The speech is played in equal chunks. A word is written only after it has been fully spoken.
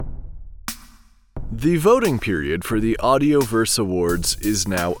The voting period for the Audioverse Awards is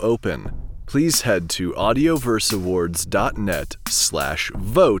now open. Please head to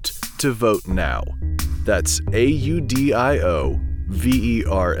audioverseawards.net/vote to vote now. That's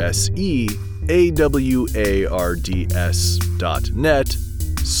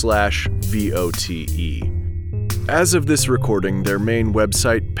audioverseawards.net/VOTE. As of this recording, their main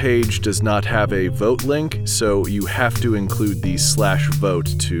website page does not have a vote link, so you have to include the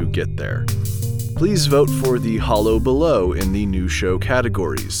 /vote to get there. Please vote for the Hollow Below in the new show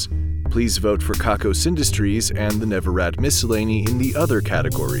categories. Please vote for Kakos Industries and the Neverrad Miscellany in the other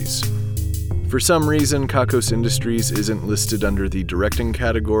categories. For some reason, Kakos Industries isn't listed under the directing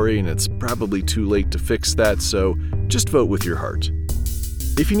category, and it's probably too late to fix that, so just vote with your heart.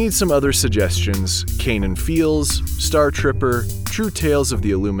 If you need some other suggestions, Kane and Fields, Star Tripper, True Tales of the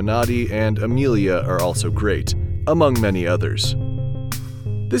Illuminati, and Amelia are also great, among many others.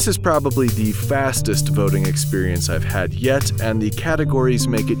 This is probably the fastest voting experience I've had yet, and the categories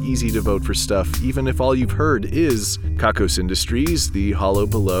make it easy to vote for stuff even if all you've heard is Kakos Industries, the Hollow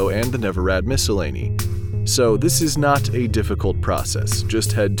Below, and the Neverrad Miscellany. So this is not a difficult process.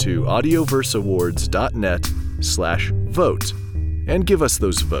 Just head to audioverseawards.net/vote and give us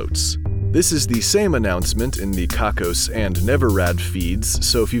those votes. This is the same announcement in the Kakos and Neverrad feeds,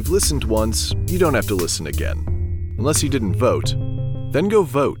 so if you've listened once, you don't have to listen again. Unless you didn't vote. Then go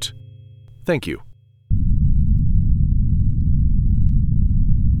vote. Thank you.